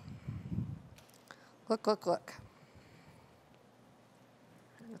 look. Look.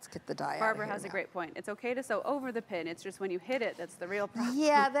 Let's get the die out Barbara of here has a now. great point. It's okay to sew over the pin. It's just when you hit it, that's the real problem.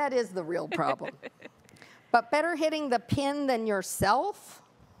 Yeah, that is the real problem. But better hitting the pin than yourself.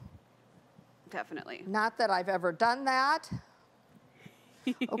 Definitely. Not that I've ever done that.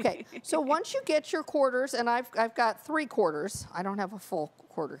 Okay, so once you get your quarters, and I've got 3 quarters. I don't have a full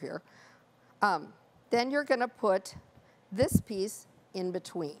quarter here. Then you're going to put this piece in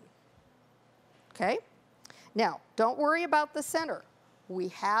between. Okay? Now, don't worry about the center. We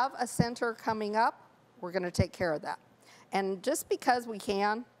have a center coming up. We're going to take care of that. And just because we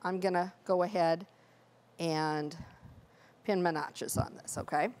can, I'm going to go ahead and pin my notches on this,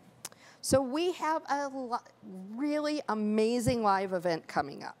 okay? So we have a really amazing live event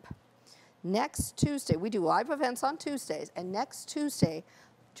coming up. Next Tuesday, we do live events on Tuesdays, and next Tuesday,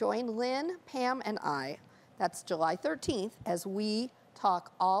 join Lynn, Pam, and I, that's July 13th, as we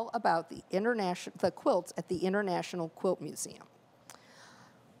talk all about the quilts at the International Quilt Museum.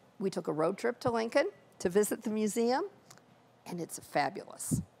 We took a road trip to Lincoln to visit the museum, and it's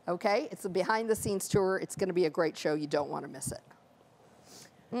fabulous, okay? It's a behind-the-scenes tour. It's going to be a great show. You don't want to miss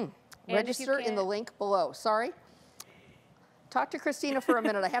it. Register in the link below. Sorry? Talk to Christina for a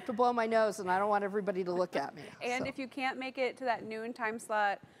minute. I have to blow my nose, and I don't want everybody to look at me. And if you can't make it to that noon time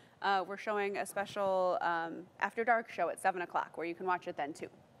slot, we're showing a special After Dark show at 7 o'clock where you can watch it then, too.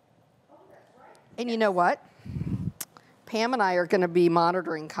 And you know what? Pam and I are going to be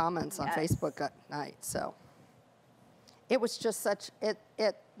monitoring comments on Facebook at night, so it was just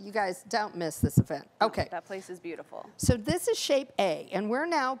you guys don't miss this event. Okay. That place is beautiful. So this is shape A, and we're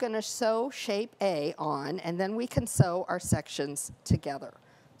now going to sew shape A on, and then we can sew our sections together.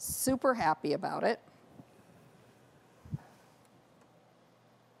 Super happy about it.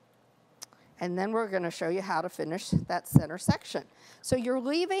 And then we're going to show you how to finish that center section. So you're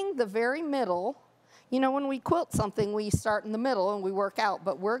leaving the very middle. You know, when we quilt something, we start in the middle and we work out,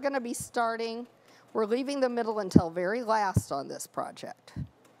 but we're going to be we're leaving the middle until very last on this project.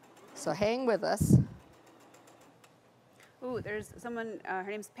 So hang with us. Ooh, there's someone, her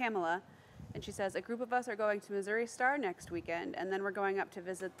name's Pamela, and she says, a group of us are going to Missouri Star next weekend, and then we're going up to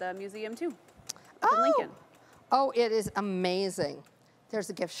visit the museum too, up in Lincoln. Oh, it is amazing. There's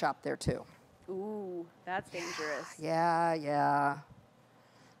a gift shop there too. Ooh, that's dangerous. Yeah.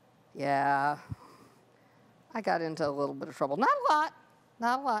 I got into a little bit of trouble. Not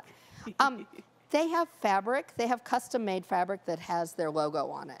a lot. They have fabric. They have custom-made fabric that has their logo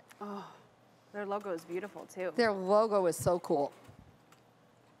on it. Oh, their logo is beautiful, too. Their logo is so cool.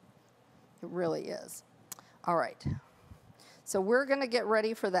 It really is. All right. So we're going to get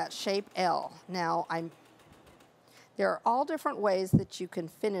ready for that shape L. Now, there are all different ways that you can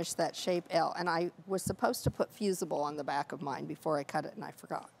finish that shape L, and I was supposed to put fusible on the back of mine before I cut it, and I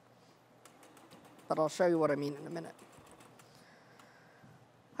forgot. But I'll show you what I mean in a minute.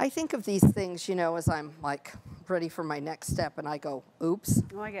 I think of these things, you know, as I'm like ready for my next step and I go, oops.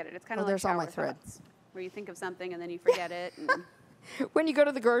 Oh, I get it. It's kind Oh, of like there's all my shower thread. thoughts, where you think of something and then you forget it. And When you go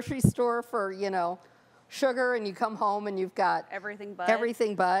to the grocery store for, you know, sugar and you come home and you've got everything but.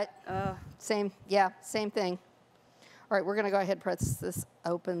 everything but. Ugh. Same, yeah, same thing. All right, we're gonna go ahead and press this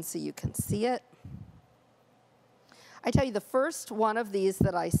open so you can see it. I tell you, the first one of these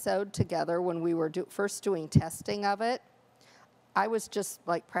that I sewed together when we were first doing testing of it, I was just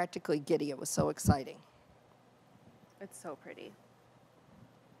like practically giddy. It was so exciting. It's so pretty.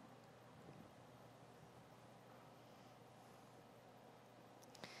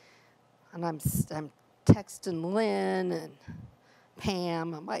 And I'm texting Lynn and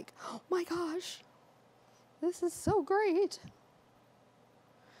Pam. I'm like, oh my gosh, this is so great.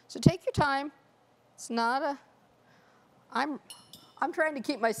 So take your time. It's not a, I'm trying to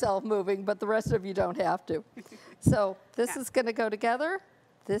keep myself moving, but the rest of you don't have to. So this is going to go together.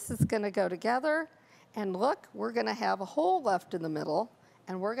 This is going to go together. And look, we're going to have a hole left in the middle,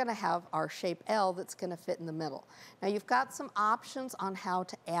 and we're going to have our shape L that's going to fit in the middle. Now you've got some options on how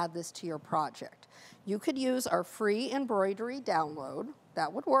to add this to your project. You could use our free embroidery download.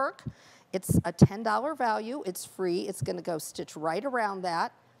 That would work. It's a $10 value. It's free. It's going to go stitch right around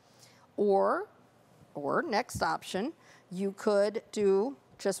that. Or next option, you could do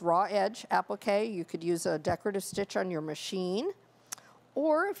just raw edge applique. You could use a decorative stitch on your machine.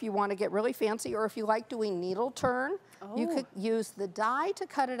 Or if you want to get really fancy, or if you like doing needle turn, you could use the die to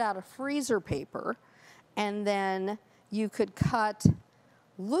cut it out of freezer paper, and then you could cut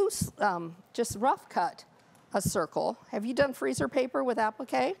loose, just rough cut a circle. Have you done freezer paper with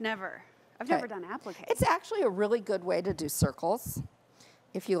applique? Never. I've never done applique. It's actually a really good way to do circles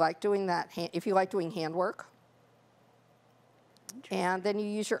if you like doing that, if you like doing handwork. And then you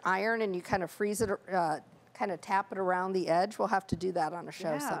use your iron and you kind of freeze it, kind of tap it around the edge. We'll have to do that on a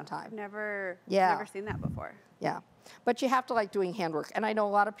show sometime. I've never seen that before. Yeah, but you have to like doing handwork. And I know a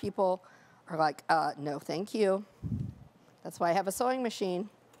lot of people are like, no, thank you. That's why I have a sewing machine.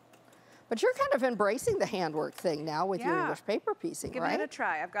 But you're kind of embracing the handwork thing now with your English paper piecing, right? Give it a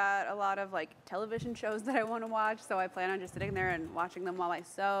try. I've got a lot of like television shows that I want to watch, so I plan on just sitting there and watching them while I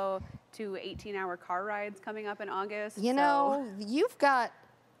sew. 2 18-hour car rides coming up in August. You know, you've got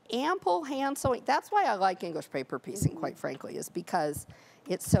ample hand sewing. That's why I like English paper piecing, quite frankly, is because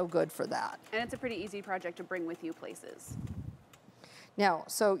it's so good for that. And it's a pretty easy project to bring with you places. Now,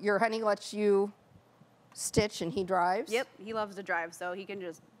 so your honey lets you stitch and he drives? Yep, he loves to drive, so he can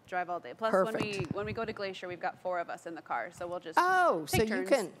just drive all day. Plus, when we go to Glacier, we've got 4 of us in the car, so we'll just take turns.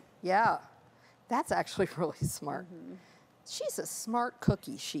 You can, yeah. That's actually really smart. She's a smart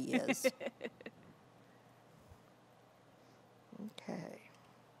cookie, she is. Okay.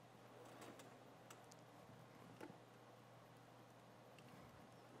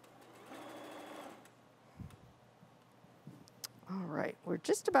 All right, we're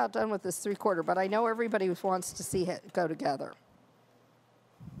just about done with this 3/4, but I know everybody wants to see it go together.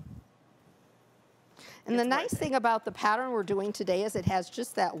 And the nice thing about the pattern we're doing today is it has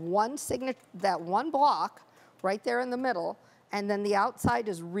just that one block right there in the middle, and then the outside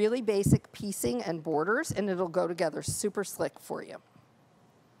is really basic piecing and borders, and it'll go together super slick for you.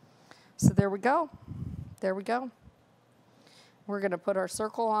 So there we go. There we go. We're going to put our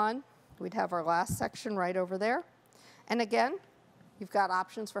circle on. We'd have our last section right over there. And again, you've got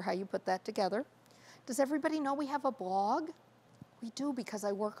options for how you put that together. Does everybody know we have a blog? We do, because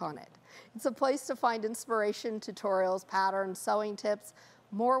I work on it. It's a place to find inspiration, tutorials, patterns, sewing tips,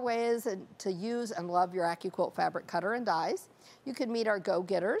 more ways to use and love your AccuQuilt fabric cutter and dies. You can meet our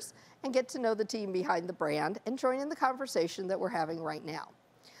go-getters and get to know the team behind the brand and join in the conversation that we're having right now.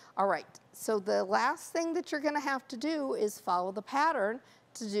 All right, so the last thing that you're going to have to do is follow the pattern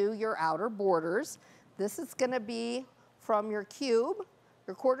to do your outer borders. This is going to be from your cube,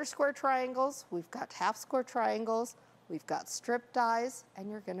 your 1/4 square triangles. We've got 1/2 square triangles. We've got strip dies, and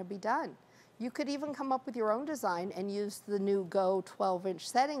you're going to be done. You could even come up with your own design and use the new Go 12-inch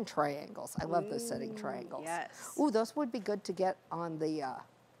setting triangles. I love those setting triangles. Yes. Ooh, those would be good to get on the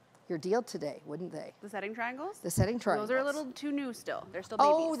your deal today, wouldn't they? The setting triangles? The setting triangles. Those are a little too new still. They're still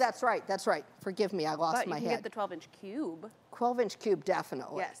babies. Oh, that's right. That's right. Forgive me, I lost my head. But you can get the 12-inch cube. 12-inch cube,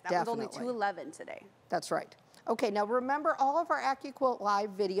 definitely. Yes, that was only $211 today. That's right. Okay, now remember, all of our AccuQuilt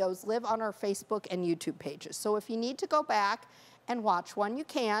Live videos live on our Facebook and YouTube pages. So if you need to go back and watch one, you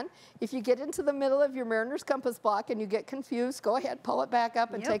can. If you get into the middle of your Mariner's Compass block and you get confused, go ahead, pull it back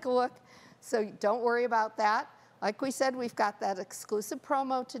up and take a look. So don't worry about that. Like we said, we've got that exclusive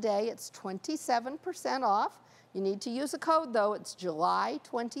promo today. It's 27% off. You need to use a code, though. It's July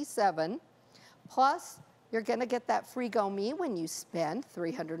 27. Plus, You're going to get that free Go Me when you spend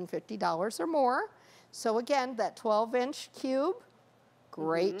 $350 or more. So again, that 12-inch cube,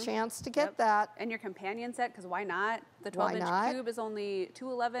 great chance to get that. And your companion set, because why not? The Why 12-inch not? cube is only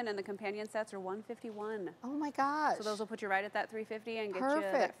 $211, and the companion sets are $151. Oh my gosh. So those will put you right at that $350 and get you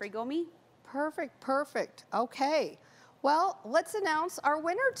Perfect. that free Go Me. Perfect, perfect. Okay. Well, let's announce our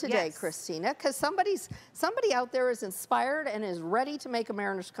winner today, Yes. Christina, because somebody out there is inspired and is ready to make a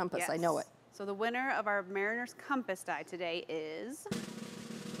Mariner's Compass. I know it. So the winner of our Mariner's Compass die today is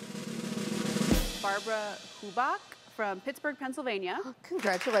Barbara Hubach from Pittsburgh, Pennsylvania.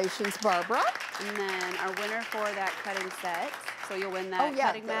 Congratulations, Barbara. And then our winner for that cutting set, so you'll win that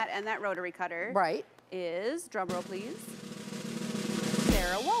cutting mat and that rotary cutter, Right. is, drumroll please,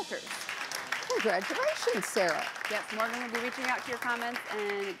 Sarah Walters. Congratulations, Sarah. Yes, Morgan will be reaching out to your comments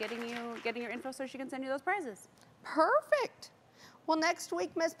and getting your info so she can send you those prizes. Perfect. Well, next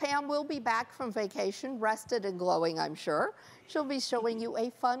week, Miss Pam will be back from vacation, rested and glowing, I'm sure. She'll be showing you a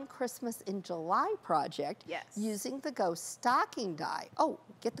fun Christmas in July project using the Ghost Stocking die. Oh,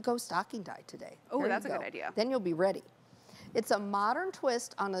 get the Ghost Stocking die today. Oh, that's a good idea. Then you'll be ready. It's a modern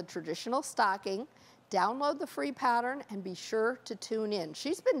twist on a traditional stocking. Download the free pattern and be sure to tune in.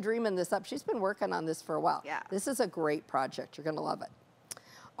 She's been dreaming this up. She's been working on this for a while. Yeah. This is a great project. You're going to love it.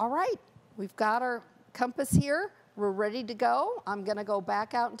 All right, we've got our compass here. We're ready to go. I'm going to go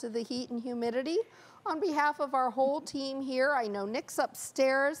back out into the heat and humidity. On behalf of our whole team here, I know Nick's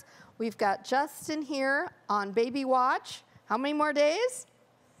upstairs. We've got Justin here on baby watch. How many more days?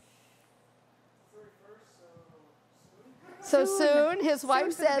 So soon. His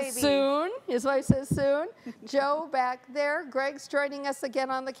wife says soon. His wife says soon. Joe back there. Greg's joining us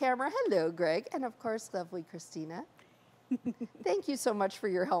again on the camera. Hello, Greg. And of course, lovely Christina. Thank you so much for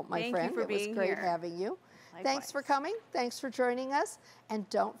your help, my friend. Thank you for being It was great here. having you. Likewise. Thanks for coming. Thanks for joining us. And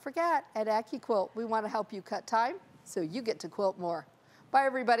don't forget, at AccuQuilt, we want to help you cut time so you get to quilt more. Bye,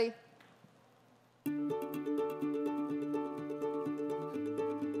 everybody.